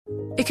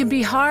It can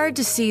be hard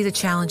to see the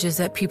challenges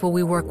that people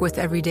we work with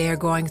every day are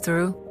going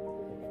through.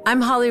 I'm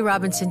Holly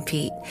Robinson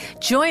Peete.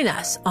 Join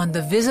us on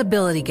The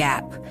Visibility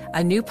Gap,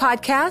 a new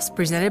podcast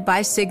presented by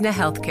Cigna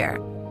Healthcare.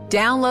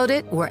 Download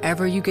it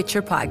wherever you get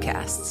your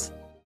podcasts.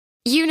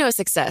 You know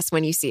success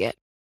when you see it.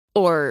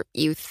 Or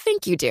you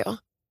think you do.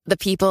 The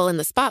people in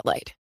the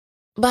spotlight.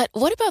 But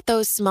what about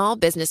those small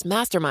business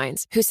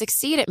masterminds who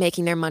succeed at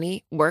making their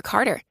money work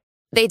harder?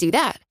 They do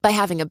that by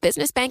having a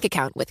business bank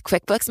account with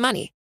QuickBooks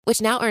Money, which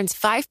now earns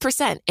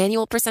 5%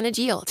 annual percentage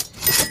yield.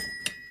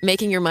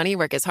 Making your money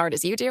work as hard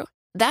as you do?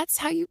 That's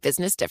how you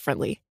business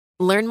differently.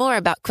 Learn more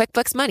about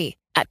QuickBooks Money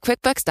at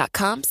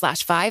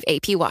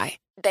quickbooks.com/5APY.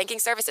 Banking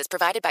services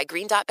provided by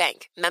Green Dot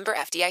Bank. Member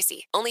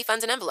FDIC. Only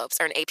funds and envelopes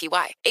earn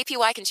APY.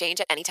 APY can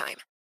change at any time.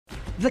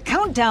 The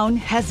countdown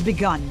has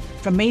begun.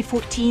 From May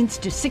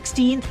 14th to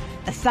 16th,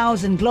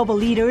 1,000 global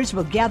leaders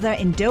will gather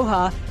in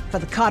Doha for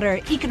the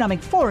Qatar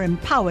Economic Forum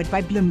powered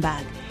by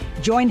Bloomberg.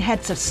 Join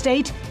heads of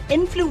state,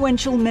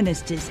 influential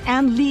ministers,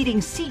 and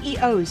leading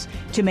CEOs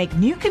to make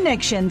new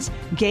connections,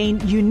 gain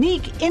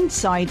unique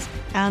insights,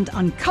 and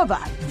uncover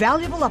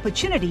valuable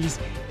opportunities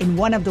in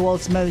one of the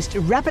world's most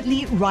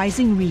rapidly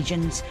rising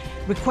regions.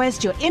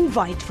 Request your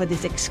invite for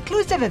this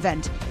exclusive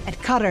event at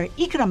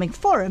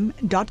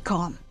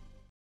QatarEconomicForum.com.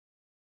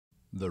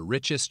 The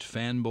richest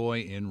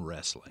fanboy in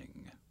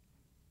wrestling.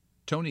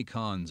 Tony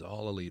Khan's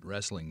All Elite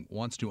Wrestling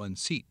wants to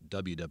unseat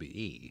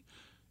WWE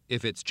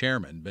if its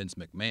chairman, Vince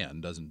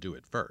McMahon, doesn't do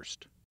it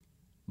first.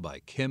 By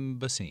Kim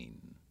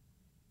Basine.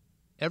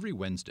 Every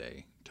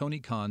Wednesday,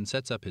 Tony Khan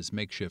sets up his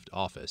makeshift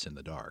office in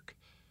the dark.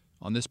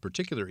 On this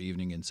particular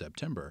evening in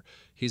September,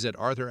 he's at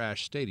Arthur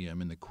Ashe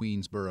Stadium in the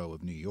Queensboro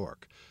of New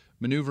York,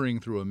 maneuvering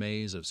through a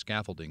maze of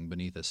scaffolding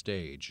beneath a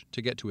stage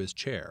to get to his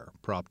chair,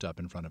 propped up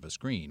in front of a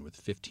screen with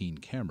 15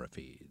 camera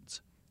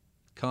feeds.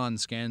 Khan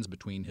scans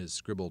between his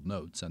scribbled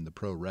notes and the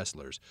pro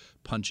wrestlers,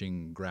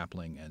 punching,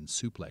 grappling, and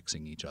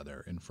suplexing each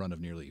other in front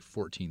of nearly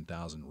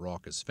 14,000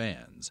 raucous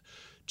fans,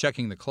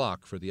 checking the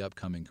clock for the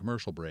upcoming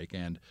commercial break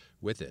and,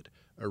 with it,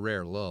 a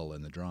rare lull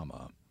in the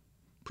drama.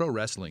 Pro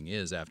wrestling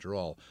is, after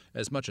all,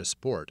 as much a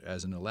sport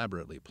as an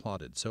elaborately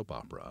plotted soap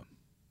opera.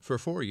 For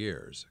 4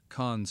 years,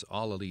 Khan's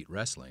All Elite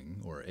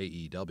Wrestling, or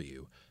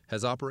AEW,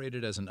 has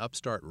operated as an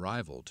upstart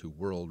rival to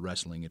World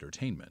Wrestling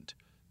Entertainment,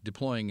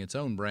 deploying its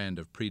own brand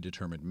of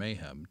predetermined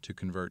mayhem to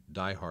convert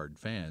diehard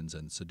fans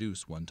and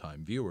seduce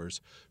one-time viewers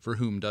for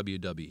whom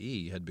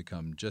WWE had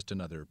become just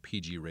another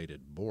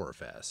PG-rated bore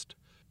fest.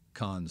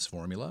 Khan's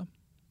formula?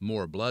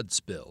 More blood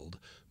spilled,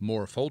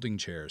 more folding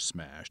chairs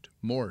smashed,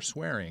 more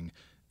swearing,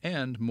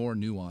 and more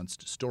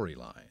nuanced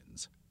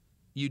storylines.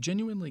 You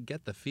genuinely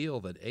get the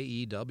feel that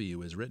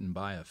AEW is written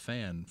by a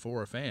fan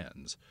for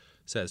fans,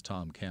 says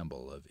Tom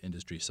Campbell of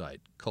industry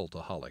site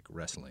Cultaholic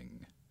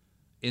Wrestling.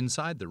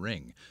 Inside the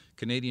ring,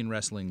 Canadian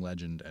wrestling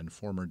legend and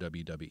former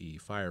WWE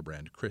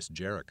firebrand Chris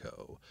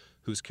Jericho,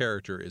 whose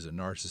character is a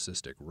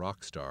narcissistic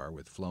rock star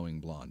with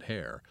flowing blonde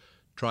hair,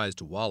 tries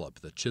to wallop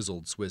the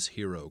chiseled Swiss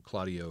hero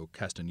Claudio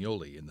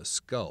Castagnoli in the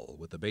skull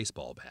with a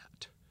baseball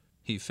bat.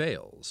 He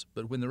fails,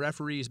 but when the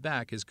referee's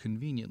back is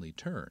conveniently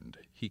turned,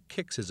 he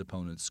kicks his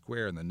opponent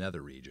square in the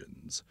nether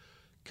regions.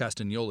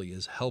 Castagnoli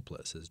is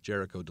helpless as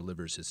Jericho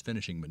delivers his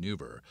finishing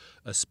maneuver,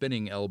 a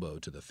spinning elbow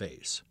to the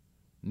face.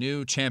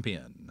 New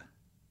champion.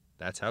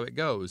 That's how it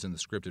goes in the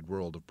scripted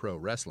world of pro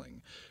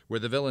wrestling, where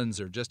the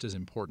villains are just as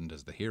important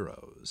as the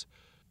heroes.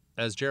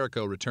 As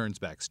Jericho returns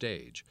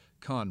backstage,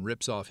 Khan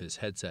rips off his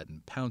headset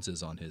and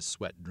pounces on his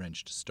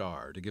sweat-drenched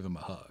star to give him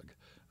a hug.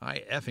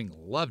 "I effing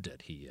loved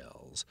it," he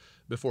yells,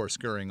 before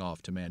scurrying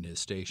off to man his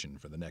station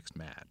for the next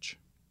match.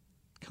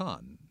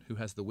 Khan, who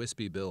has the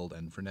wispy build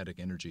and frenetic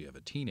energy of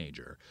a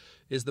teenager,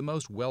 is the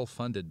most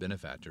well-funded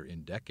benefactor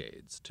in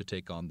decades to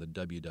take on the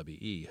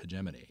WWE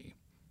hegemony.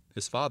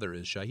 His father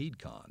is Shahid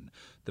Khan,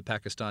 the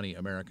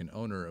Pakistani-American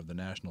owner of the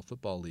National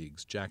Football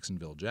League's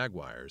Jacksonville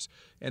Jaguars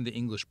and the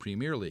English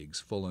Premier League's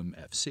Fulham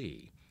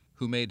FC,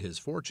 who made his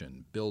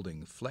fortune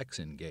building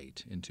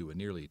Flexingate into a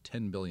nearly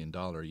 $10 billion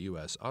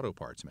U.S. auto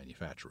parts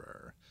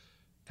manufacturer.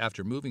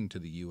 After moving to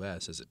the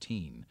U.S. as a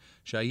teen,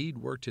 Shahid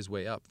worked his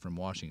way up from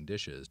washing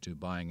dishes to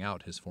buying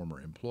out his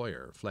former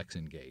employer,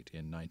 Flexingate,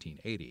 in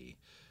 1980.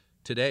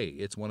 Today,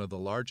 it's one of the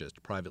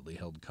largest privately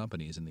held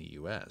companies in the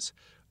U.S.,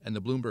 and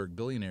the Bloomberg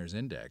Billionaires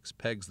Index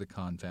pegs the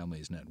Khan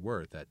family's net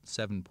worth at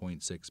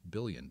 $7.6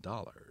 billion.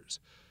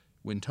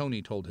 When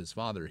Tony told his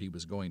father he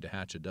was going to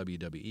hatch a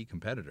WWE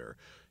competitor,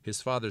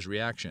 his father's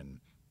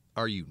reaction,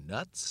 "Are you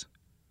nuts?"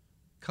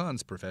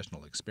 Khan's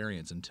professional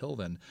experience until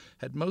then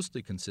had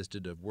mostly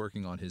consisted of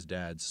working on his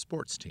dad's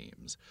sports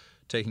teams,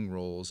 taking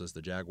roles as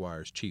the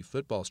Jaguars' chief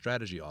football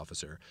strategy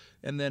officer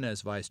and then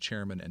as vice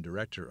chairman and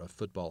director of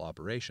football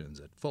operations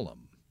at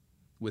Fulham.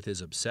 With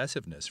his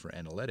obsessiveness for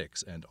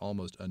analytics and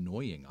almost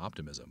annoying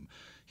optimism,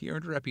 he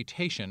earned a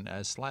reputation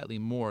as slightly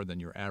more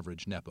than your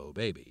average Nepo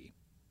baby.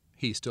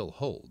 He still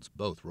holds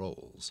both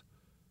roles.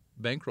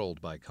 Bankrolled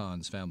by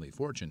Khan's family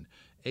fortune,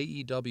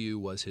 AEW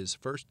was his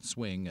first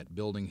swing at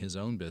building his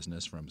own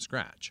business from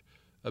scratch,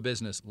 a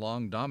business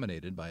long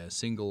dominated by a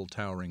single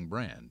towering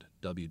brand,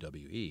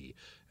 WWE,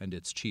 and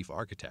its chief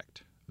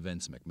architect,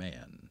 Vince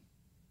McMahon.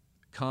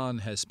 Khan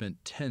has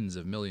spent tens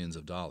of millions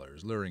of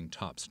dollars luring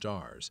top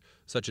stars,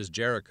 such as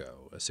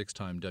Jericho, a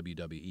 6-time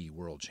WWE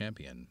World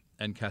Champion,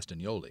 and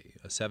Castagnoli,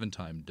 a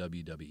 7-time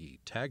WWE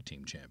Tag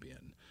Team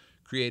Champion,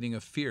 creating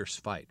a fierce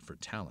fight for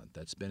talent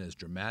that's been as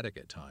dramatic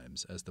at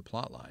times as the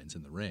plotlines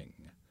in the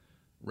ring.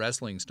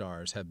 Wrestling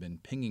stars have been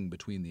pinging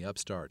between the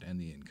upstart and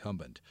the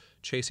incumbent,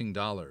 chasing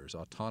dollars,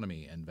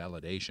 autonomy, and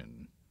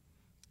validation.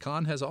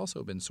 Khan has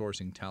also been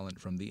sourcing talent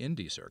from the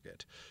indie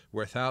circuit,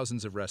 where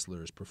thousands of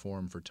wrestlers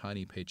perform for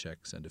tiny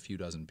paychecks and a few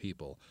dozen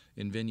people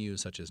in venues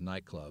such as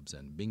nightclubs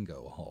and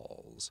bingo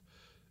halls.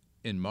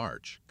 In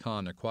March,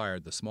 Khan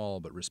acquired the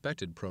small but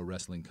respected pro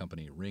wrestling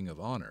company Ring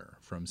of Honor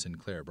from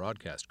Sinclair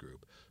Broadcast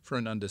Group for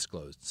an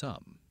undisclosed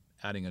sum,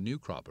 adding a new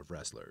crop of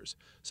wrestlers,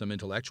 some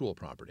intellectual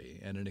property,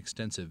 and an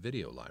extensive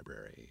video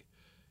library.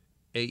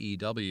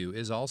 AEW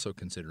is also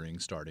considering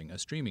starting a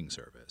streaming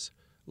service,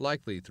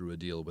 likely through a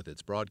deal with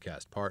its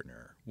broadcast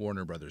partner,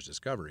 Warner Bros.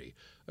 Discovery,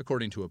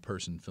 according to a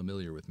person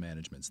familiar with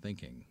management's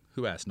thinking,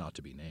 who asked not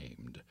to be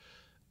named.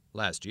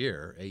 Last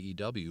year,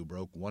 AEW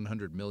broke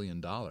 $100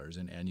 million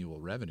in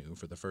annual revenue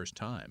for the first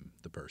time,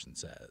 the person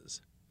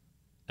says.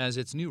 As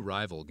its new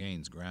rival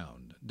gains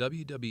ground,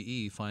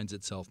 WWE finds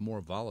itself more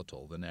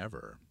volatile than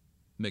ever.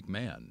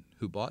 McMahon,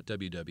 who bought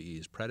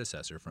WWE's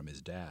predecessor from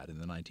his dad in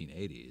the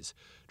 1980s,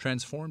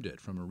 transformed it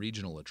from a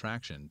regional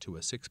attraction to a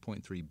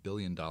 $6.3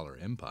 billion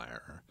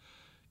empire.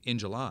 In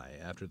July,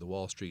 after the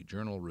Wall Street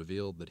Journal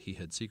revealed that he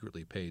had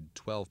secretly paid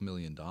 $12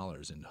 million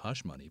in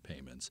hush money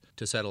payments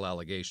to settle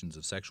allegations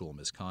of sexual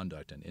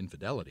misconduct and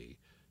infidelity,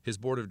 his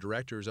board of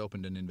directors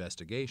opened an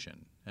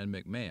investigation, and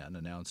McMahon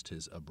announced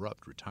his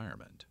abrupt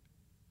retirement.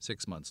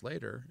 6 months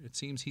later, it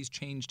seems he's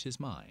changed his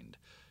mind.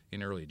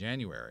 In early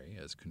January,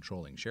 as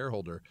controlling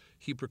shareholder,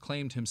 he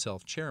proclaimed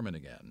himself chairman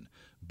again,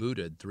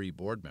 booted 3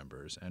 board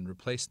members, and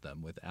replaced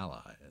them with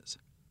allies.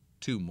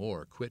 2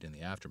 more quit in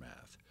the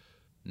aftermath.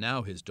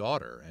 Now his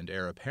daughter and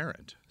heir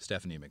apparent,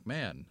 Stephanie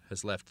McMahon,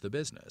 has left the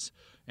business,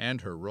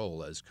 and her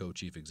role as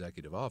co-chief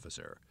executive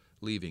officer,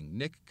 leaving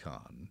Nick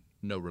Khan,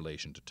 no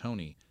relation to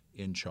Tony,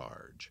 in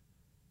charge.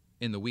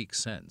 In the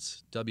weeks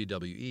since,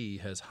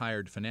 WWE has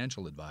hired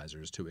financial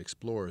advisors to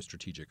explore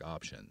strategic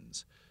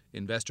options.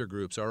 Investor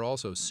groups are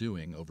also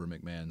suing over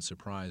McMahon's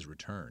surprise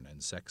return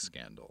and sex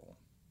scandal.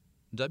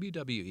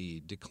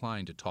 WWE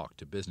declined to talk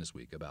to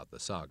Businessweek about the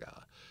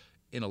saga.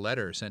 In a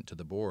letter sent to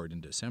the board in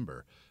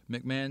December,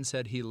 McMahon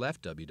said he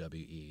left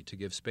WWE to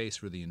give space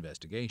for the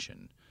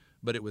investigation,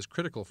 but it was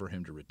critical for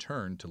him to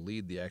return to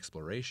lead the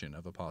exploration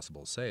of a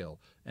possible sale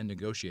and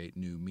negotiate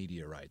new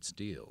media rights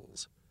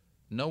deals.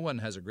 No one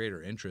has a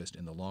greater interest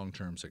in the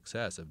long-term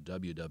success of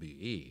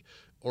WWE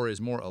or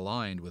is more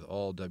aligned with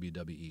all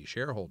WWE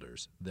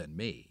shareholders than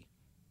me.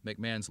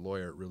 McMahon's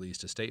lawyer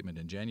released a statement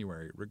in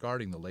January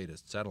regarding the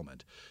latest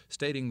settlement,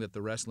 stating that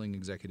the wrestling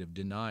executive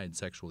denied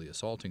sexually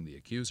assaulting the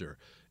accuser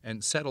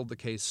and settled the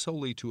case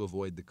solely to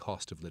avoid the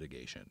cost of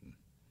litigation.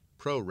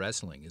 Pro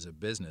wrestling is a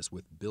business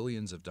with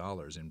billions of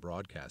dollars in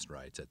broadcast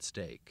rights at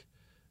stake.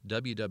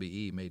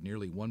 WWE made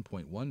nearly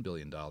 $1.1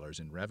 billion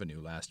in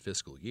revenue last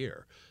fiscal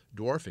year,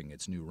 dwarfing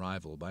its new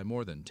rival by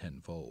more than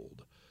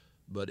tenfold.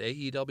 But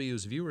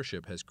AEW's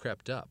viewership has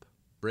crept up,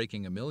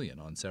 breaking 1 million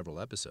on several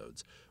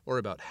episodes, or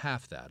about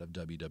half that of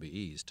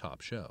WWE's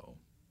top show.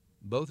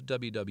 Both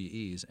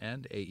WWE's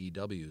and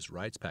AEW's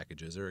rights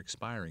packages are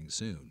expiring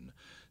soon,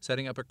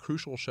 setting up a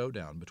crucial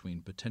showdown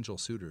between potential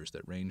suitors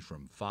that range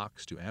from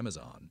Fox to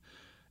Amazon.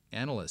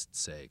 Analysts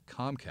say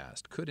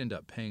Comcast could end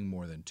up paying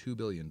more than $2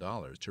 billion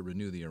to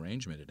renew the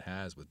arrangement it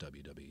has with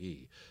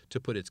WWE to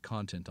put its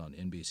content on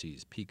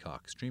NBC's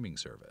Peacock streaming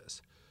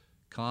service.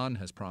 Khan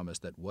has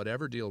promised that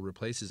whatever deal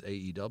replaces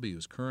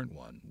AEW's current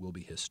one will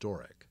be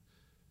historic.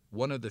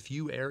 One of the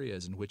few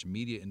areas in which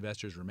media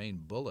investors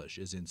remain bullish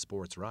is in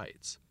sports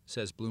rights,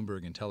 says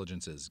Bloomberg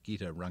Intelligence's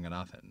Geeta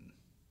Ranganathan.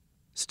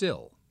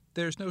 Still,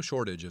 there's no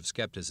shortage of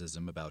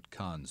skepticism about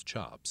Khan's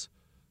chops.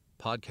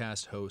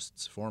 Podcast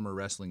hosts, former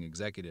wrestling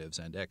executives,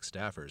 and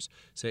ex-staffers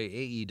say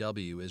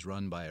AEW is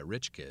run by a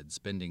rich kid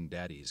spending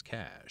daddy's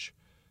cash.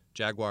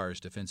 Jaguars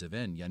defensive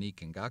end Yannick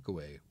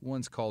Ngakoue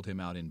once called him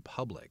out in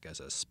public as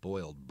a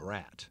spoiled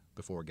brat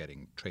before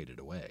getting traded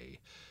away.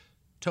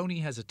 Tony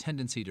has a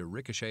tendency to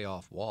ricochet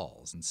off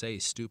walls and say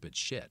stupid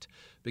shit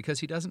because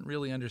he doesn't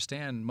really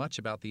understand much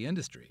about the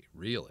industry,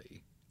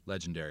 really.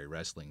 Legendary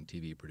wrestling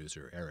TV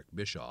producer Eric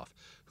Bischoff,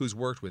 who's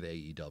worked with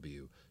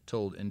AEW,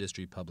 told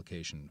industry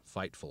publication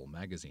Fightful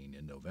magazine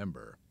in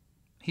November.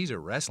 He's a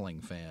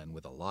wrestling fan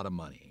with a lot of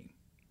money.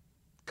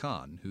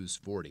 Khan, who's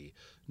 40,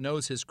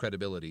 knows his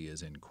credibility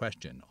is in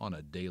question on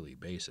a daily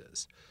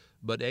basis,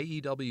 but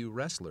AEW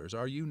wrestlers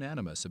are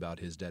unanimous about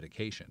his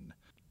dedication.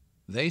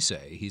 They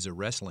say he's a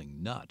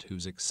wrestling nut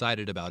who's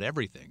excited about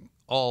everything,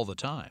 all the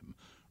time,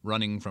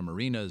 running from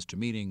arenas to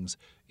meetings,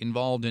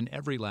 involved in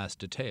every last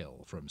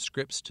detail, from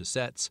scripts to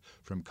sets,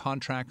 from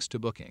contracts to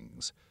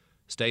bookings.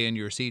 Stay in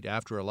your seat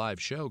after a live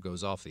show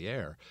goes off the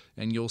air,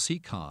 and you'll see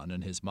Khan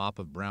and his mop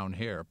of brown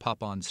hair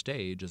pop on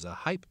stage as a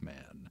hype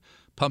man,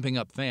 pumping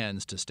up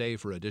fans to stay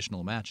for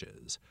additional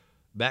matches.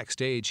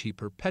 Backstage, he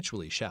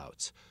perpetually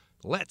shouts,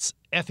 "Let's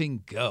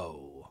effing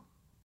go!"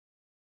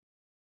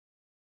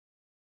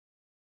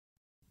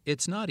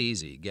 It's not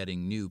easy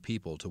getting new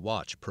people to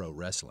watch pro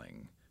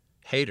wrestling.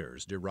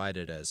 Haters deride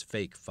it as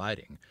fake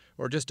fighting,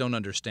 or just don't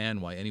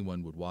understand why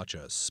anyone would watch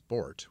a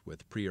sport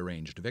with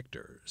prearranged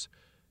victors.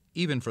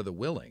 Even for the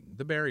willing,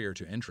 the barrier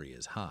to entry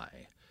is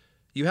high.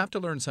 You have to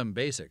learn some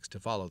basics to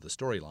follow the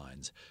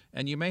storylines,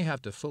 and you may have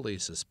to fully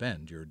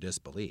suspend your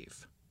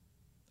disbelief.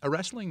 A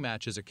wrestling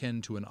match is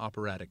akin to an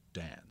operatic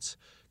dance,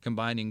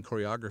 combining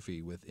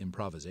choreography with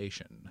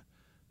improvisation.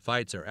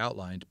 Fights are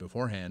outlined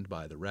beforehand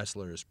by the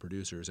wrestlers,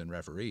 producers, and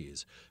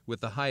referees, with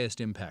the highest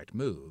impact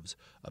moves,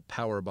 a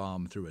power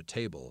bomb through a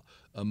table,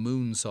 a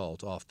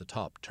moonsault off the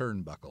top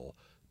turnbuckle,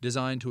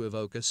 designed to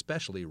evoke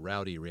especially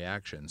rowdy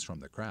reactions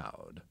from the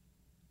crowd.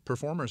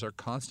 Performers are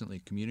constantly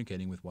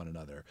communicating with one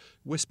another,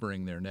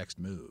 whispering their next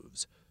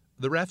moves.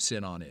 The ref's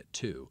in on it,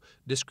 too,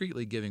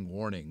 discreetly giving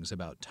warnings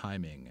about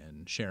timing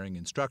and sharing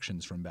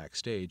instructions from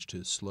backstage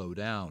to slow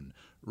down,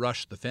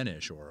 rush the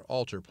finish, or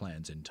alter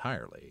plans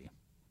entirely.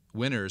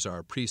 Winners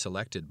are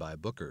pre-selected by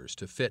bookers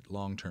to fit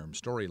long-term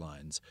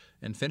storylines,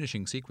 and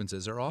finishing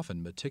sequences are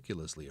often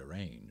meticulously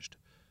arranged.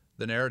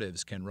 The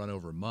narratives can run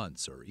over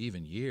months or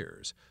even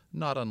years,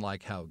 not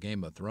unlike how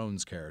Game of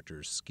Thrones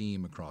characters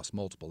scheme across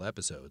multiple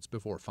episodes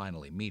before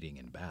finally meeting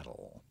in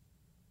battle.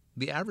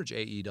 The average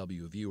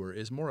AEW viewer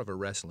is more of a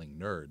wrestling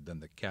nerd than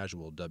the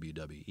casual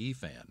WWE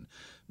fan,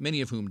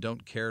 many of whom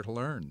don't care to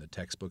learn the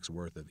textbook's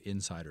worth of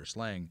insider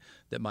slang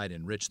that might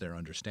enrich their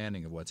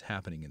understanding of what's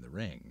happening in the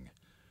ring.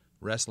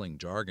 Wrestling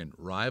jargon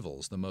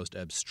rivals the most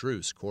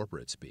abstruse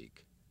corporate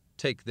speak.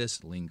 Take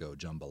this lingo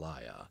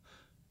jambalaya.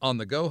 On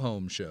the Go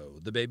Home show,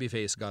 the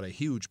babyface got a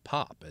huge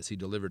pop as he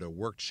delivered a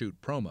worked-shoot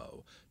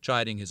promo,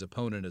 chiding his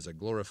opponent as a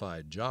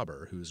glorified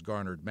jobber who's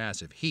garnered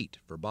massive heat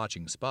for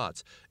botching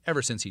spots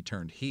ever since he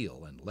turned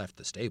heel and left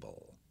the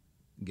stable.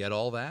 Get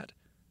all that?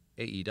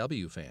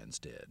 AEW fans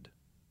did.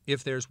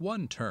 If there's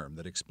one term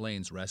that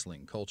explains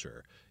wrestling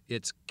culture,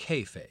 it's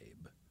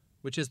kayfabe,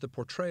 which is the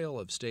portrayal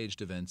of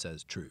staged events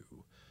as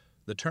true.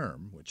 The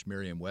term, which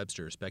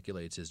Merriam-Webster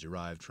speculates is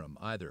derived from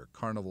either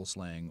carnival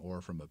slang or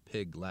from a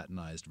pig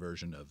Latinized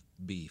version of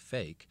be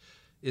fake,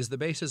 is the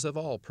basis of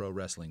all pro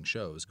wrestling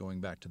shows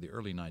going back to the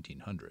early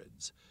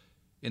 1900s.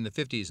 In the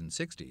 50s and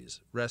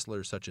 60s,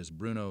 wrestlers such as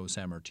Bruno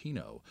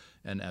Sammartino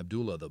and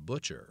Abdullah the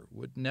Butcher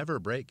would never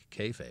break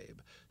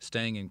kayfabe,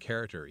 staying in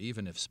character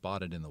even if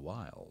spotted in the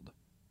wild.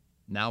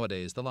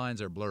 Nowadays, the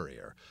lines are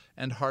blurrier,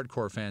 and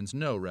hardcore fans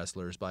know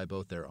wrestlers by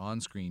both their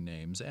on-screen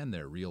names and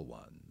their real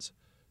ones.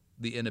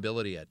 The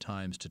inability at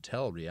times to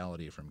tell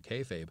reality from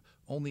kayfabe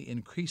only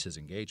increases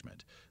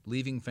engagement,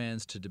 leaving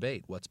fans to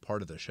debate what's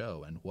part of the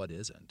show and what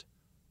isn't.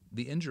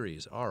 The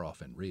injuries are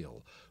often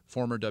real.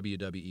 Former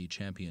WWE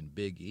champion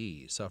Big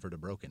E suffered a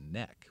broken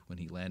neck when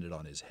he landed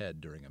on his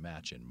head during a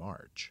match in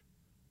March.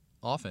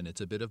 Often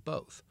it's a bit of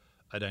both,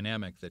 a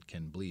dynamic that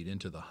can bleed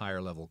into the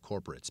higher-level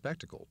corporate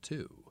spectacle,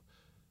 too.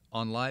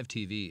 On live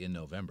TV in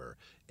November,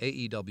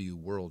 AEW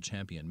World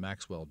Champion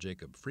Maxwell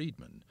Jacob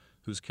Friedman,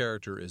 whose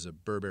character is a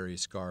Burberry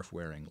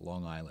scarf-wearing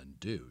Long Island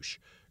douche,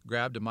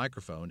 grabbed a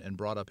microphone and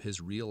brought up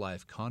his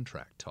real-life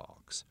contract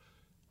talks.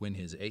 When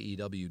his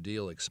AEW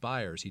deal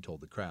expires, he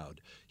told the crowd,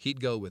 he'd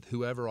go with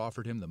whoever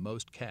offered him the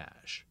most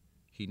cash.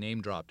 He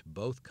name-dropped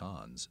both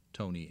Khans,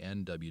 Tony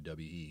and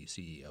WWE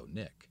CEO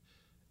Nick.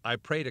 "I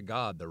pray to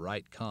God the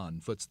right Khan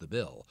foots the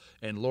bill,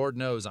 and Lord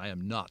knows I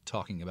am not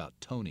talking about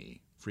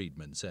Tony,"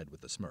 Friedman said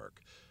with a smirk,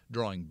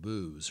 drawing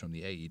boos from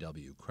the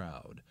AEW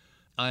crowd.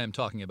 "I am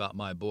talking about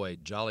my boy,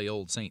 jolly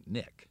old Saint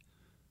Nick."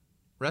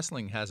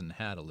 Wrestling hasn't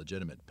had a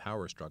legitimate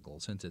power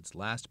struggle since its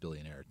last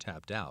billionaire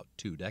tapped out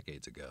 2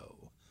 decades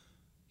ago.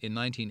 In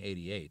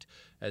 1988,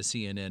 as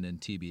CNN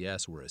and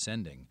TBS were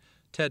ascending,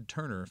 Ted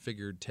Turner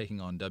figured taking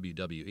on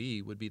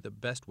WWE would be the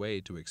best way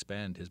to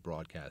expand his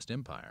broadcast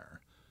empire.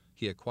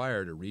 He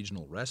acquired a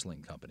regional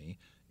wrestling company,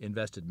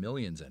 invested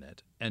millions in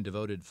it, and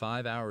devoted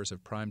 5 hours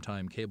of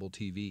primetime cable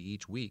TV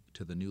each week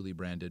to the newly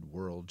branded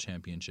World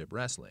Championship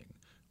Wrestling,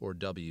 or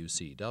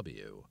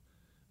WCW.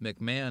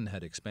 McMahon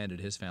had expanded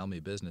his family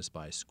business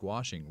by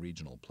squashing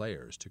regional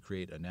players to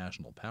create a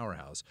national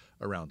powerhouse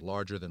around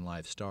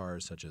larger-than-life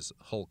stars such as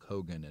Hulk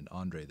Hogan and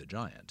Andre the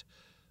Giant.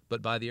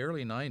 But by the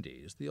early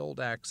 90s, the old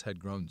acts had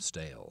grown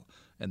stale,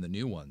 and the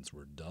new ones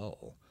were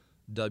dull.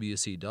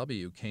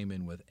 WCW came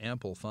in with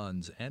ample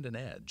funds and an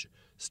edge,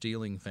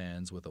 stealing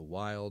fans with a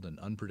wild and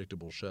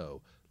unpredictable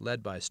show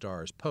led by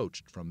stars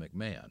poached from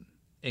McMahon,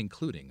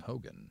 including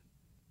Hogan.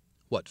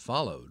 What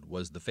followed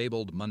was the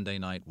fabled Monday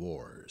Night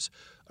Wars,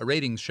 a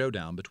ratings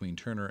showdown between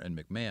Turner and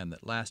McMahon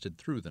that lasted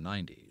through the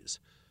 90s.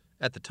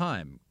 At the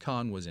time,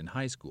 Khan was in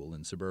high school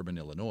in suburban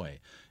Illinois,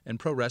 and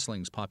pro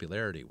wrestling's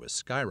popularity was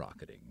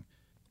skyrocketing.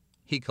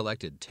 He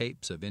collected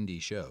tapes of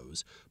indie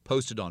shows,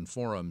 posted on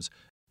forums,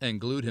 and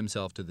glued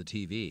himself to the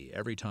TV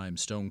every time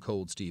Stone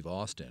Cold Steve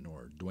Austin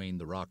or Dwayne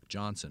 "The Rock"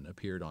 Johnson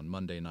appeared on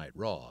Monday Night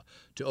Raw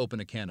to open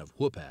a can of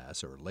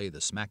whoop-ass or lay the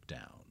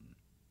smackdown.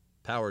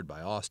 Powered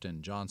by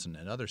Austin, Johnson,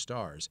 and other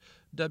stars,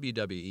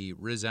 WWE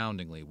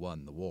resoundingly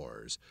won the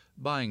wars,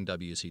 buying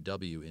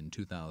WCW in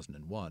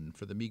 2001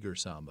 for the meager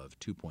sum of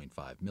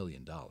 $2.5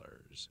 million.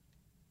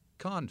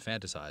 Khan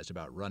fantasized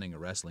about running a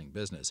wrestling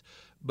business,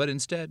 but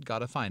instead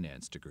got a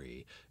finance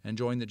degree and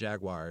joined the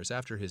Jaguars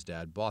after his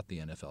dad bought the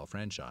NFL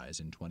franchise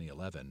in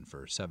 2011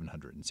 for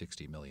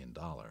 $760 million.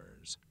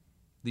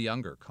 The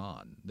younger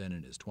Khan, then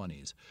in his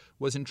 20s,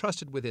 was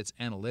entrusted with its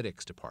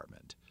analytics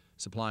department,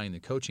 supplying the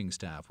coaching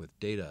staff with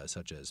data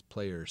such as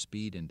player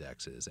speed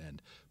indexes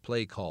and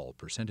play call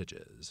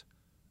percentages.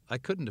 I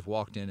couldn't have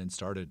walked in and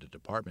started a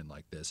department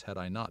like this had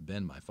I not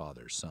been my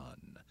father's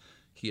son,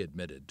 he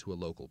admitted to a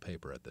local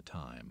paper at the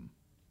time.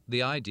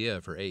 The idea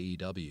for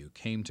AEW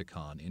came to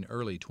Khan in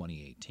early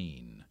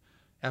 2018.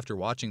 After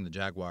watching the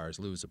Jaguars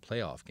lose a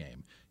playoff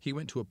game, he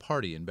went to a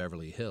party in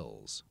Beverly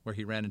Hills, where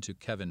he ran into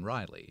Kevin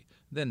Riley,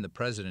 then the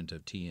president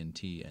of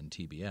TNT and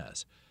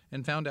TBS,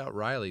 and found out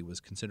Riley was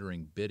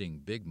considering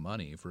bidding big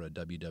money for a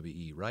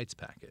WWE rights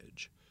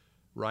package.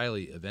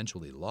 Riley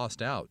eventually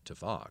lost out to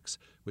Fox,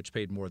 which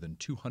paid more than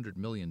 $200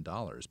 million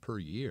per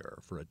year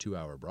for a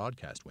 2-hour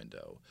broadcast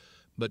window,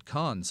 but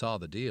Khan saw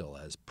the deal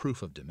as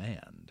proof of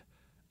demand.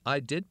 I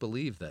did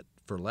believe that,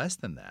 for less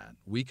than that,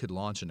 we could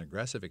launch an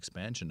aggressive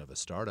expansion of a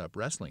startup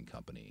wrestling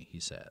company, he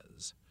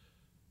says.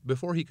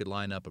 Before he could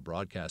line up a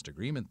broadcast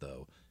agreement,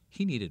 though,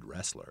 he needed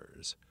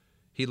wrestlers.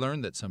 He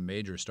learned that some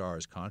major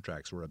stars'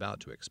 contracts were about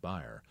to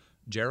expire,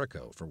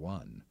 Jericho for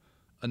one.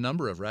 A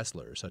number of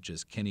wrestlers, such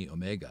as Kenny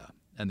Omega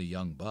and the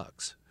Young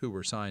Bucks, who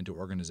were signed to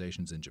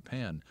organizations in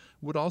Japan,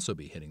 would also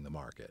be hitting the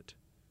market.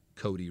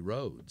 Cody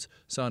Rhodes,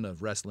 son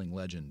of wrestling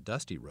legend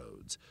Dusty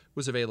Rhodes,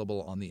 was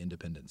available on the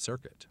independent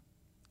circuit.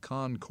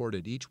 Khan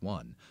courted each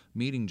one,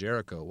 meeting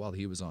Jericho while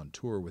he was on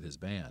tour with his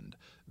band,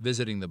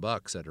 visiting the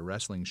Bucks at a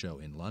wrestling show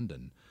in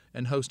London,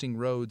 and hosting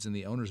Rhodes in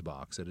the owner's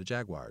box at a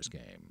Jaguars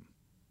game.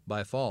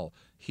 By fall,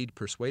 he'd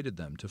persuaded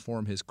them to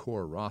form his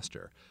core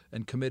roster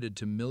and committed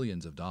to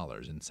millions of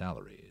dollars in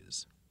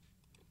salaries.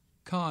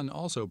 Khan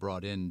also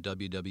brought in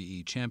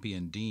WWE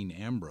champion Dean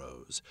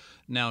Ambrose,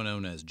 now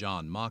known as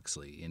Jon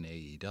Moxley in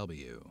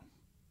AEW.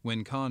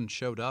 When Khan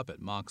showed up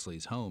at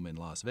Moxley's home in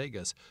Las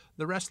Vegas,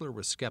 the wrestler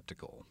was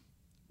skeptical.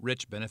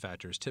 Rich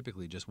benefactors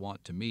typically just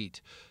want to meet,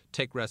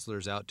 take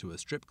wrestlers out to a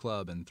strip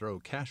club, and throw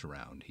cash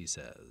around, he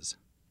says.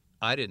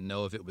 I didn't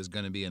know if it was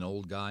going to be an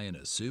old guy in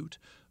a suit,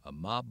 a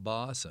mob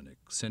boss, an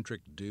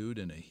eccentric dude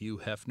in a Hugh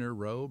Hefner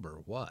robe,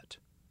 or what.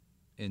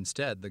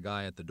 Instead, the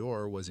guy at the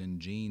door was in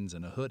jeans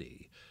and a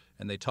hoodie,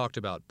 and they talked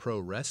about pro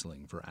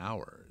wrestling for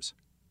hours.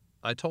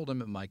 I told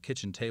him at my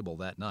kitchen table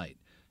that night,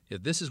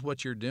 if this is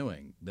what you're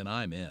doing, then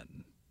I'm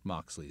in,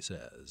 Moxley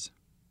says.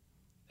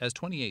 As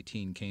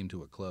 2018 came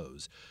to a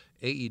close,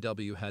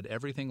 AEW had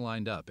everything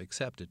lined up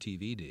except a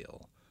TV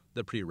deal,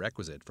 the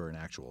prerequisite for an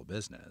actual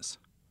business.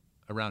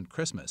 Around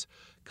Christmas,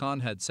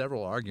 Khan had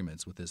several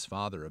arguments with his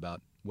father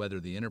about whether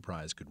the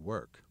enterprise could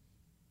work.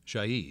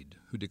 Shahid,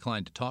 who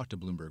declined to talk to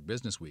Bloomberg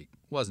Businessweek,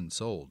 wasn't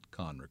sold,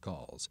 Khan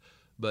recalls,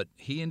 but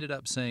he ended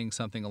up saying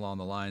something along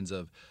the lines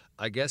of,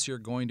 I guess you're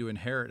going to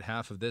inherit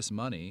half of this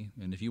money,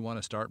 and if you want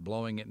to start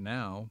blowing it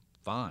now,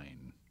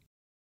 fine.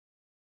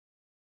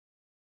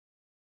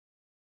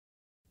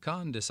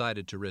 Khan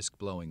decided to risk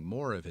blowing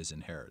more of his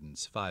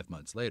inheritance 5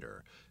 months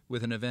later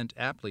with an event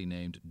aptly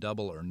named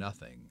Double or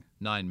Nothing,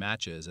 9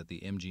 matches at the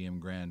MGM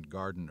Grand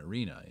Garden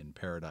Arena in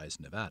Paradise,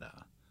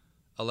 Nevada.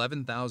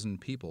 11,000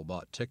 people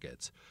bought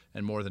tickets,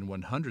 and more than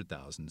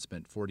 100,000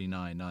 spent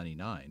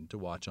 $49.99 to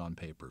watch on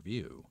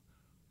pay-per-view.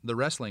 The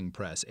wrestling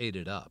press ate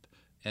it up,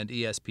 and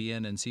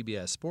ESPN and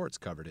CBS Sports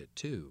covered it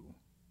too.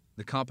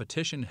 The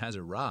competition has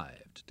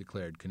arrived,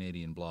 declared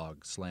Canadian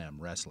blog Slam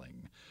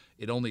Wrestling.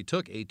 It only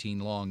took 18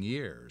 long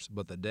years,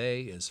 but the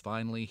day is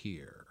finally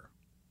here.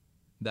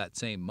 That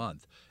same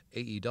month,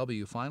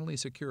 AEW finally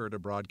secured a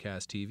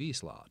broadcast TV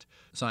slot,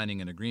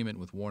 signing an agreement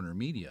with Warner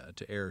Media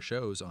to air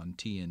shows on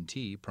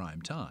TNT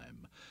Prime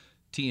Time.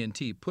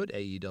 TNT put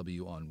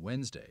AEW on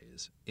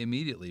Wednesdays,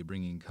 immediately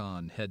bringing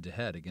Khan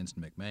head-to-head against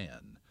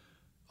McMahon.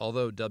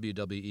 Although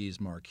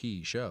WWE's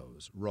marquee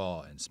shows,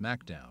 Raw and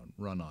SmackDown,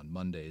 run on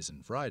Mondays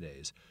and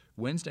Fridays,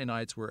 Wednesday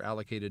nights were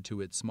allocated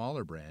to its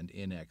smaller brand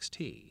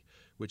NXT,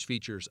 which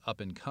features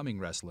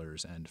up-and-coming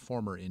wrestlers and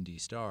former indie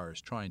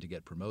stars trying to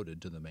get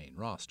promoted to the main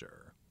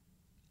roster.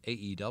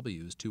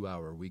 AEW's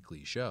 2-hour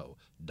weekly show,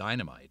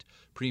 Dynamite,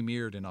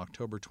 premiered in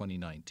October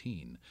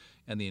 2019,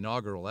 and the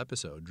inaugural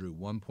episode drew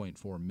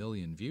 1.4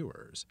 million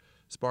viewers,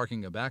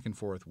 sparking a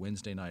back-and-forth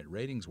Wednesday night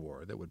ratings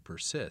war that would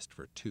persist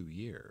for 2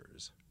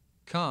 years.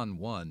 Khan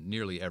won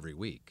nearly every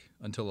week,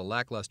 until a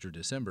lackluster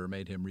December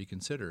made him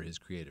reconsider his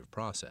creative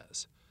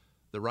process.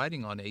 The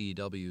writing on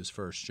AEW's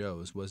first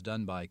shows was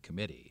done by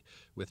committee,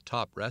 with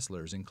top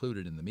wrestlers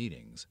included in the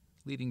meetings,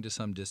 leading to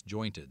some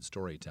disjointed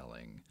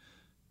storytelling.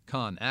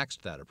 Khan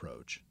axed that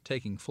approach,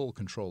 taking full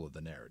control of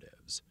the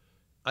narratives.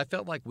 I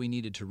felt like we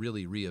needed to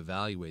really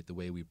reevaluate the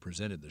way we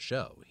presented the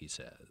show, he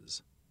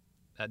says.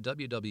 At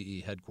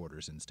WWE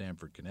headquarters in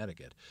Stamford,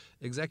 Connecticut,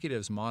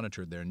 executives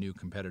monitored their new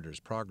competitors'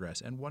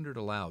 progress and wondered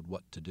aloud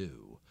what to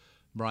do.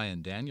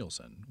 Bryan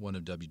Danielson, one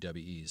of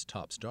WWE's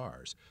top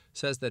stars,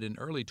 says that in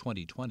early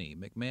 2020,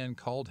 McMahon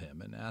called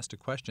him and asked a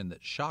question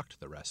that shocked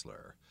the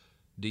wrestler.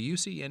 Do you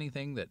see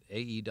anything that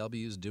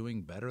AEW's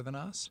doing better than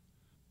us?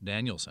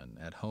 Danielson,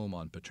 at home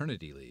on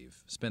paternity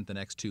leave, spent the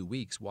next 2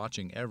 weeks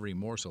watching every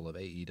morsel of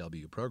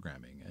AEW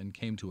programming and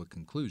came to a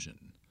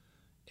conclusion.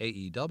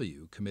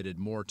 AEW committed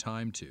more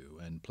time to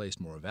and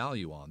placed more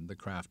value on the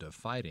craft of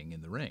fighting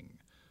in the ring.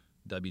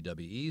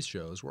 WWE's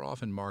shows were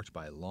often marked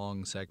by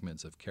long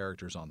segments of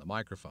characters on the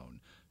microphone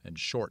and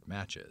short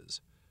matches.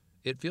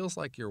 It feels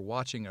like you're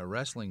watching a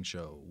wrestling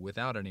show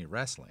without any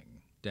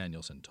wrestling,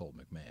 Danielson told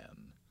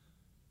McMahon.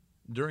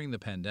 During the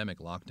pandemic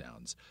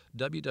lockdowns,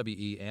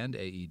 WWE and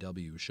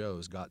AEW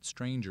shows got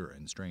stranger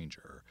and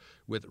stranger,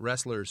 with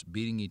wrestlers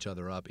beating each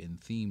other up in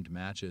themed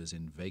matches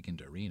in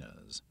vacant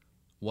arenas.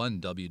 One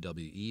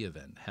WWE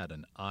event had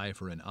an eye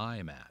for an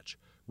eye match,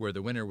 where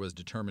the winner was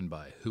determined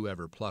by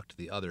whoever plucked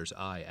the other's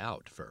eye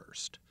out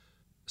first.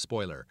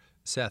 Spoiler,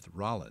 Seth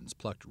Rollins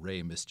plucked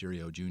Rey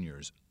Mysterio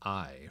Jr.'s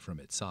eye from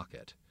its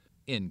socket.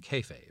 In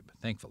kayfabe,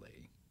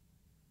 thankfully.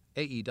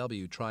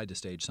 AEW tried to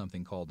stage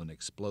something called an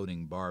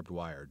exploding barbed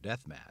wire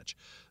death match,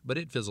 but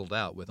it fizzled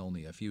out with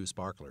only a few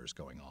sparklers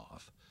going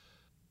off.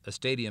 A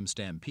stadium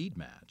stampede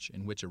match,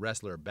 in which a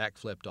wrestler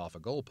backflipped off a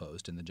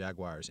goalpost in the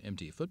Jaguars'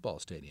 empty football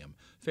stadium,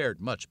 fared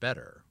much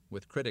better,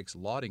 with critics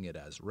lauding it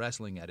as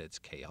wrestling at its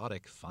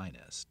chaotic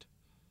finest.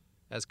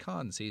 As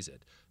Khan sees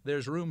it,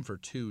 there's room for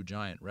two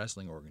giant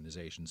wrestling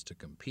organizations to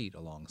compete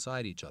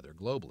alongside each other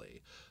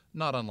globally,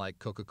 not unlike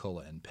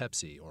Coca-Cola and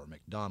Pepsi or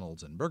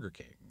McDonald's and Burger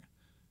King.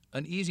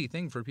 An easy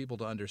thing for people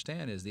to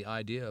understand is the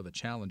idea of a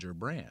challenger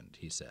brand,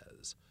 he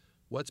says.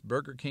 What's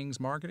Burger King's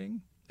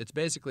marketing? It's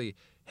basically,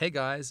 hey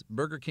guys,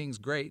 Burger King's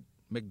great,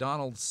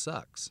 McDonald's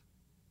sucks.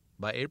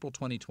 By April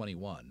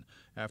 2021,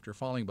 after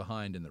falling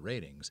behind in the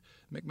ratings,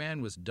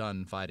 McMahon was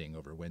done fighting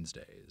over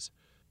Wednesdays.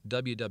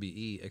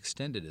 WWE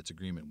extended its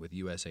agreement with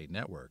USA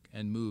Network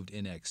and moved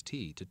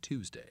NXT to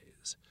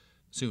Tuesdays.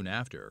 Soon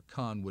after,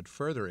 Khan would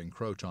further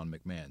encroach on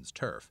McMahon's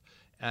turf,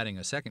 adding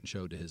a second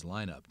show to his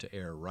lineup to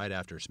air right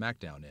after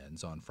SmackDown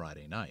ends on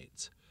Friday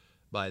nights.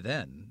 By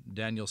then,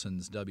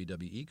 Danielson's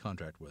WWE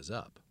contract was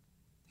up.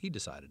 He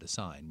decided to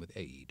sign with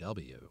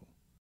AEW.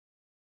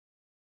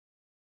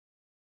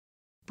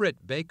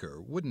 Britt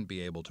Baker wouldn't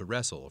be able to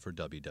wrestle for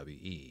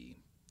WWE.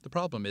 The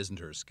problem isn't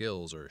her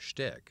skills or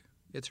shtick,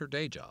 it's her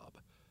day job.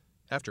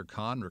 After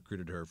Khan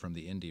recruited her from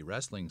the indie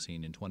wrestling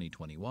scene in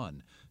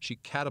 2021, she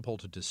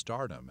catapulted to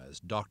stardom as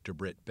Dr.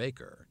 Britt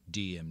Baker,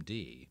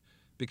 DMD,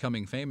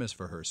 becoming famous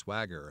for her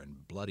swagger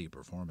and bloody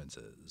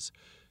performances.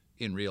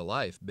 In real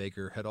life,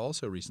 Baker had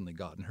also recently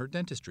gotten her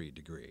dentistry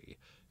degree,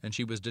 and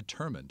she was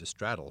determined to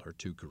straddle her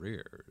two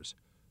careers.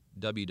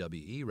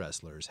 WWE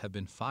wrestlers have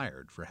been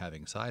fired for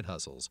having side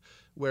hustles,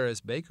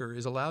 whereas Baker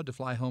is allowed to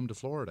fly home to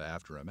Florida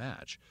after a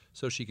match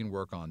so she can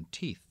work on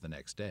teeth the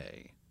next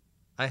day.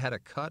 I had a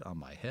cut on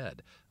my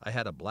head. I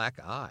had a black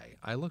eye.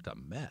 I looked a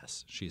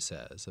mess, she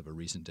says of a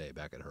recent day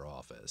back at her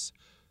office.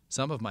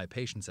 Some of my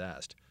patients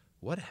asked,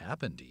 "What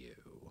happened to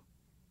you?"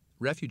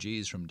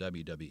 Refugees from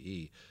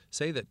WWE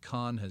say that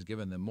Khan has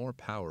given them more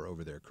power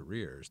over their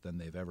careers than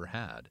they've ever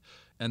had,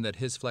 and that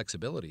his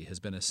flexibility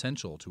has been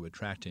essential to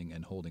attracting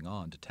and holding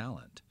on to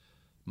talent.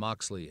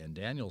 Moxley and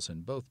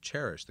Danielson both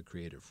cherish the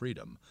creative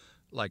freedom,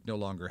 like no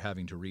longer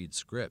having to read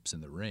scripts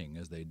in the ring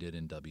as they did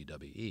in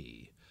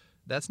WWE.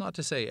 That's not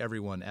to say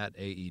everyone at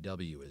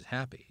AEW is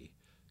happy.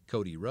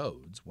 Cody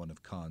Rhodes, one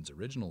of Khan's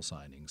original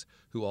signings,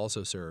 who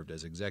also served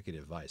as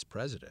executive vice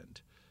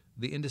president.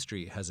 The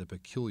industry has a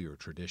peculiar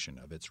tradition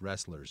of its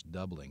wrestlers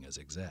doubling as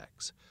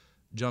execs.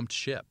 Jumped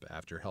ship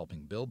after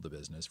helping build the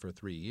business for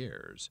 3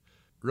 years.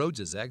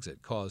 Rhodes'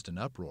 exit caused an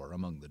uproar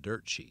among the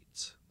dirt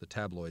sheets, the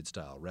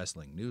tabloid-style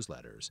wrestling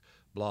newsletters,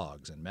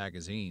 blogs, and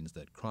magazines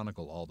that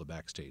chronicle all the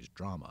backstage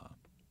drama.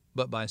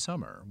 But by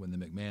summer, when the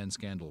McMahon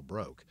scandal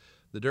broke,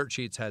 the dirt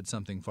sheets had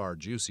something far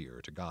juicier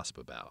to gossip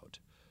about.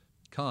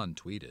 Khan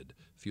tweeted,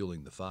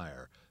 fueling the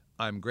fire,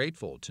 "I'm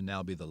grateful to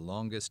now be the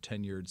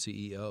longest-tenured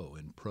CEO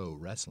in pro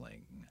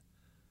wrestling."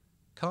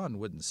 Khan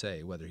wouldn't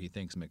say whether he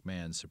thinks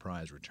McMahon's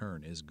surprise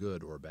return is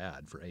good or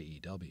bad for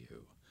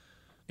AEW.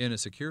 In a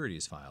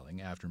securities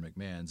filing after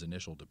McMahon's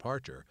initial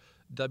departure,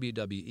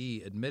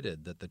 WWE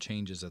admitted that the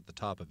changes at the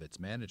top of its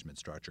management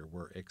structure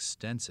were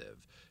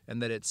extensive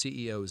and that its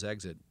CEO's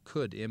exit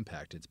could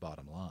impact its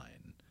bottom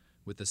line.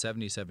 With the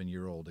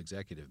 77-year-old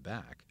executive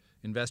back,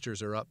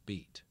 investors are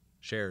upbeat.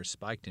 Shares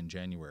spiked in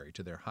January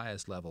to their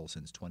highest level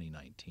since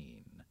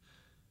 2019.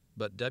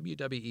 But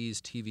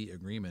WWE's TV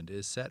agreement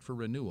is set for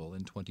renewal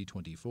in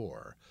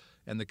 2024,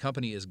 and the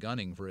company is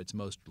gunning for its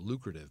most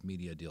lucrative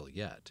media deal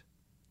yet.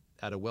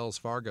 At a Wells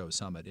Fargo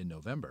summit in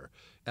November,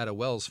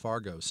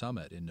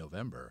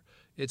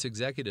 its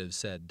executives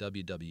said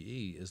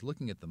WWE is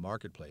looking at the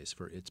marketplace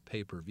for its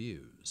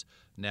pay-per-views,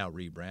 now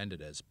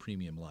rebranded as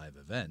premium live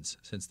events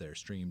since they're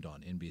streamed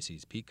on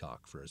NBC's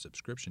Peacock for a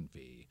subscription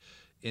fee,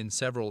 in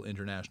several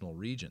international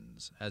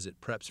regions as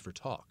it preps for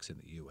talks in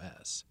the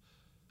U.S.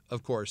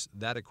 Of course,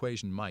 that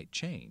equation might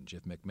change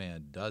if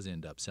McMahon does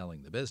end up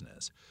selling the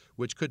business,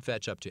 which could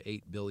fetch up to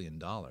 $8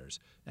 billion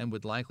and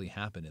would likely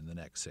happen in the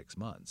next 6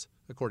 months,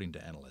 according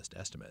to analyst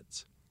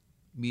estimates.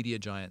 Media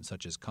giants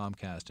such as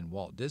Comcast and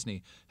Walt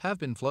Disney have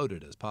been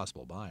floated as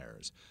possible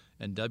buyers,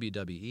 and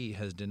WWE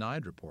has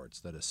denied reports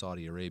that a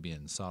Saudi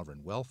Arabian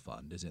sovereign wealth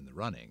fund is in the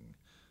running.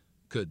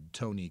 Could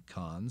Tony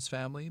Khan's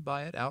family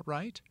buy it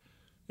outright?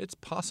 It's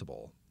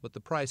possible, but the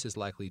price is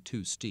likely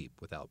too steep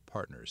without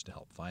partners to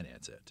help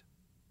finance it.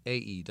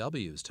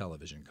 AEW's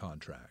television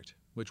contract,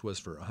 which was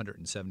for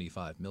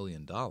 $175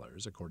 million,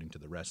 according to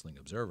the Wrestling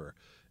Observer,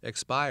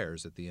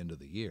 expires at the end of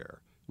the year,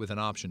 with an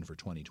option for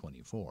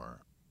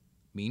 2024.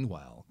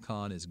 Meanwhile,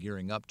 Khan is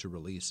gearing up to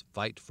release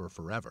Fight for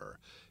Forever,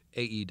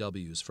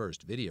 AEW's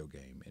first video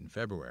game, in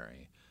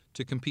February,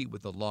 to compete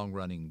with the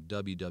long-running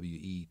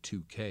WWE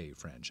 2K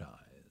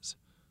franchise.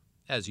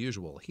 As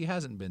usual, he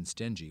hasn't been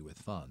stingy with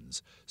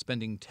funds,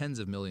 spending tens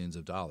of millions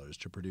of dollars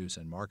to produce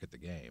and market the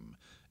game,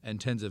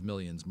 and tens of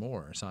millions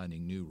more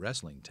signing new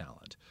wrestling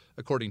talent,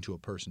 according to a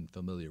person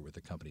familiar with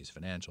the company's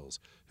financials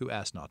who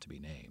asked not to be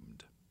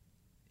named.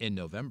 In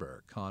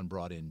November, Khan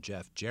brought in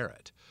Jeff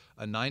Jarrett,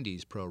 a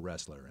 90s pro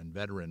wrestler and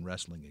veteran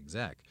wrestling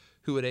exec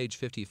who at age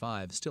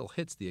 55 still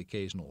hits the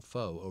occasional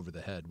foe over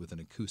the head with an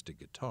acoustic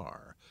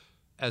guitar,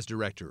 as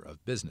director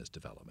of business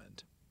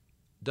development.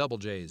 Double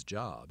J's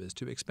job is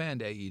to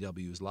expand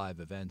AEW's live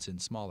events in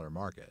smaller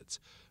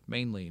markets,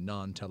 mainly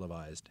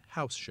non-televised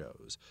house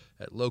shows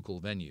at local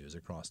venues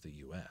across the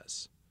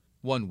U.S.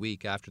 1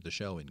 week after the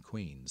show in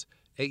Queens,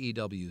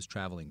 AEW's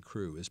traveling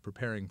crew is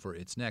preparing for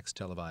its next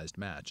televised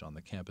match on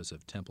the campus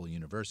of Temple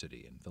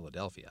University in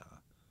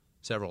Philadelphia.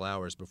 Several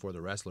hours before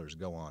the wrestlers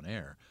go on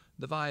air,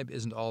 the vibe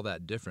isn't all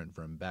that different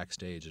from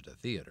backstage at a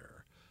theater.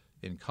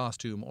 In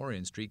costume or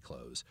in street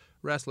clothes,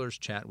 wrestlers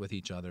chat with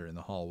each other in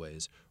the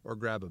hallways or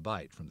grab a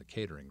bite from the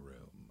catering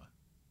room.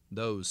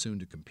 Those soon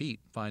to compete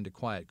find a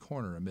quiet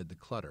corner amid the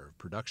clutter of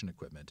production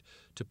equipment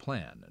to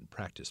plan and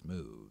practice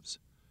moves.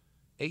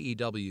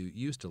 AEW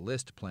used to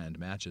list planned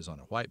matches on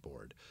a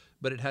whiteboard,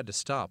 but it had to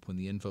stop when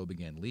the info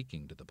began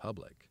leaking to the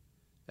public.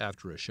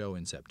 After a show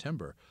in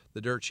September,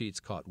 the dirt sheets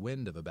caught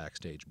wind of a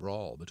backstage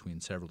brawl between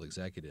several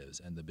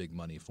executives and the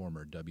big-money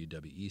former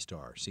WWE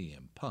star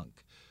CM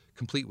Punk,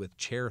 complete with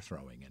chair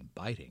throwing and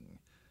biting.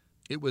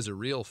 It was a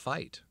real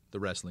fight, the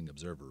Wrestling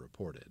Observer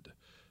reported.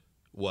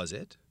 Was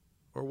it?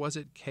 Or was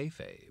it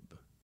kayfabe?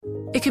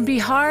 It can be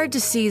hard to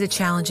see the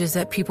challenges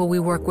that people we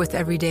work with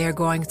every day are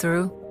going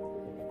through.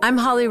 I'm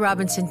Holly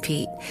Robinson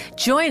Peete.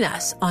 Join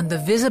us on The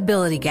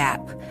Visibility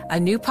Gap, a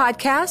new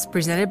podcast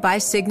presented by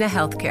Cigna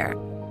Healthcare.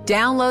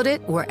 Download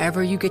it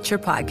wherever you get your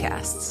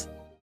podcasts.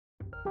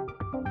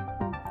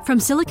 From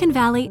Silicon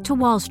Valley to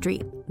Wall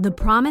Street, the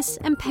promise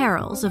and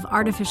perils of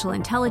artificial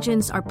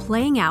intelligence are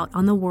playing out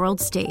on the world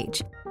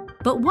stage.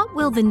 But what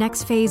will the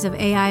next phase of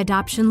AI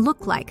adoption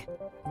look like?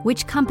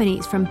 Which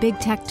companies, from big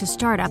tech to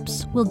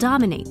startups, will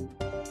dominate?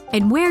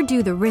 And where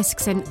do the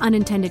risks and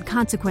unintended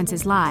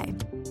consequences lie?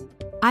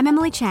 I'm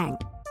Emily Chang.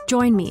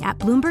 Join me at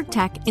Bloomberg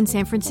Tech in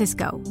San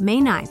Francisco, May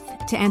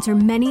 9th, to answer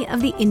many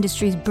of the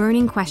industry's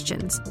burning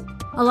questions,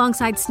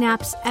 alongside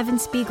Snap's Evan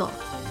Spiegel,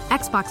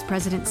 Xbox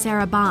President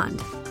Sarah Bond,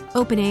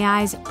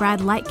 OpenAI's Brad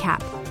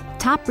Lightcap,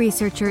 top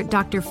researcher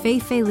Dr.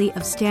 Fei-Fei Li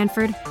of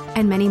Stanford,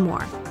 and many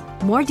more.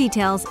 More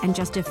details and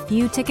just a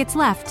few tickets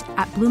left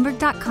at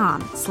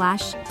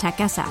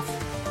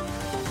Bloomberg.com/TechSF.